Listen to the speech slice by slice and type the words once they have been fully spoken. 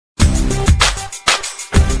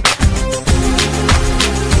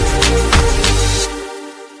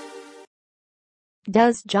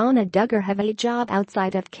Does Jana Duggar have a job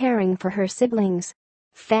outside of caring for her siblings?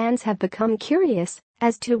 Fans have become curious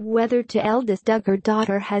as to whether the eldest Duggar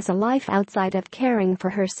daughter has a life outside of caring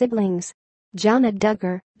for her siblings. Jana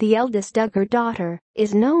Duggar, the eldest Duggar daughter,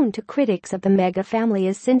 is known to critics of the mega family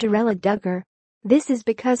as Cinderella Duggar. This is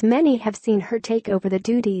because many have seen her take over the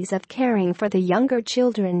duties of caring for the younger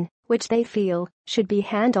children, which they feel should be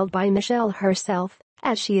handled by Michelle herself,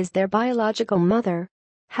 as she is their biological mother.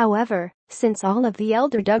 However, since all of the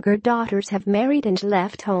elder Duggar daughters have married and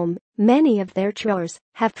left home, many of their chores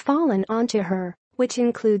have fallen onto her, which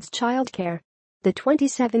includes childcare. The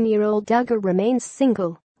 27-year-old Duggar remains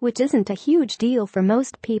single, which isn't a huge deal for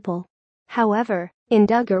most people. However, in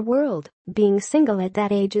Duggar world, being single at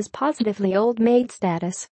that age is positively old maid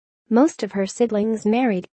status. Most of her siblings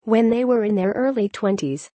married when they were in their early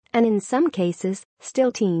 20s, and in some cases,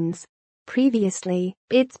 still teens. Previously,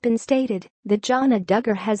 it's been stated that Jana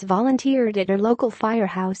Duggar has volunteered at her local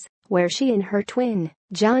firehouse, where she and her twin,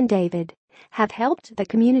 John David, have helped the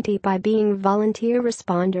community by being volunteer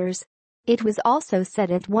responders. It was also said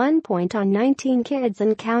at one point on 19 Kids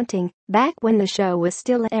and Counting, back when the show was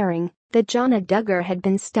still airing, that Jana Duggar had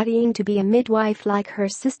been studying to be a midwife like her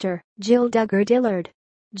sister, Jill Duggar Dillard.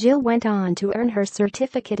 Jill went on to earn her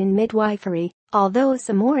certificate in midwifery, although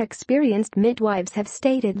some more experienced midwives have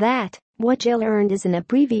stated that what Jill earned is an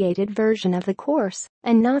abbreviated version of the course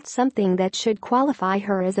and not something that should qualify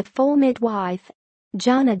her as a full midwife.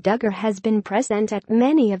 Jana Duggar has been present at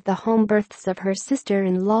many of the home births of her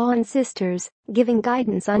sister-in-law and sisters, giving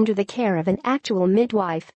guidance under the care of an actual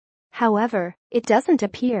midwife. However, it doesn't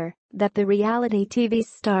appear that the reality TV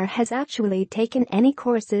star has actually taken any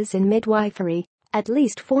courses in midwifery, at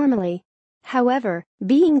least formally. However,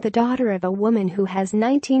 being the daughter of a woman who has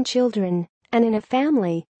 19 children, and in a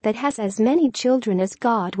family that has as many children as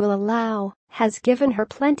God will allow, has given her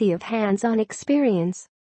plenty of hands-on experience.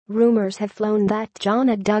 Rumors have flown that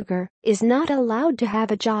Jana Duggar is not allowed to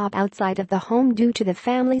have a job outside of the home due to the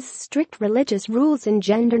family's strict religious rules and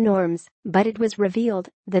gender norms, but it was revealed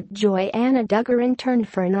that Jana Duggar interned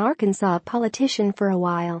for an Arkansas politician for a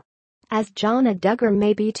while. As Jana Duggar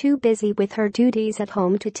may be too busy with her duties at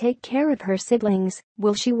home to take care of her siblings,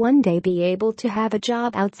 will she one day be able to have a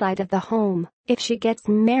job outside of the home if she gets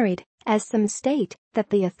married? As some state that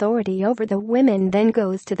the authority over the women then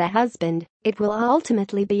goes to the husband, it will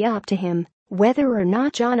ultimately be up to him whether or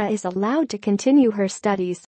not Jana is allowed to continue her studies.